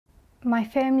My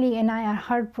family and I are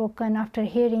heartbroken after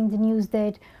hearing the news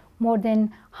that more than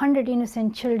 100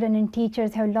 innocent children and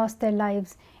teachers have lost their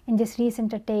lives in this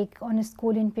recent attack on a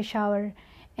school in Peshawar.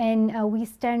 And we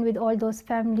stand with all those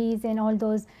families and all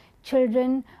those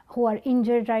children who are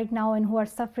injured right now and who are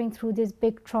suffering through this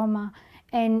big trauma.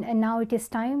 And now it is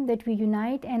time that we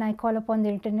unite, and I call upon the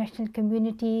international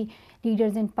community,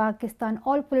 leaders in Pakistan,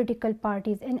 all political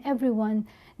parties and everyone,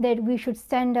 that we should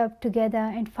stand up together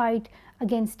and fight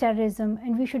against terrorism,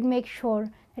 and we should make sure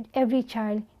that every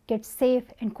child gets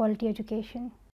safe and quality education.